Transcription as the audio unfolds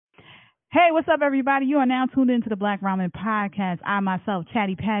Hey, what's up, everybody? You are now tuned into the Black Ramen Podcast. I myself,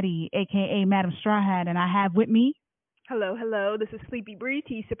 Chatty Patty, aka Madam Straw Hat, and I have with me. Hello, hello. This is Sleepy Bree,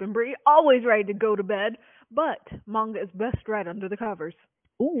 tea sipping Bree, always ready to go to bed. But manga is best read under the covers.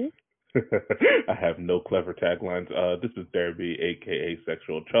 Ooh, I have no clever taglines. This is Derby, aka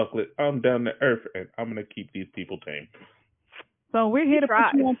Sexual Chocolate. I'm down to earth, and I'm gonna keep these people tame. so we're He here to put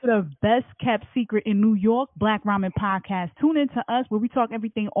tries. you on to the best kept secret in New York, Black Ramen Podcast. Tune in to us where we talk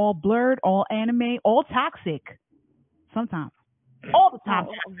everything all blurred, all anime, all toxic. Sometimes, all the time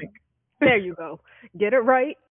Oh, toxic. there you go. Get it right.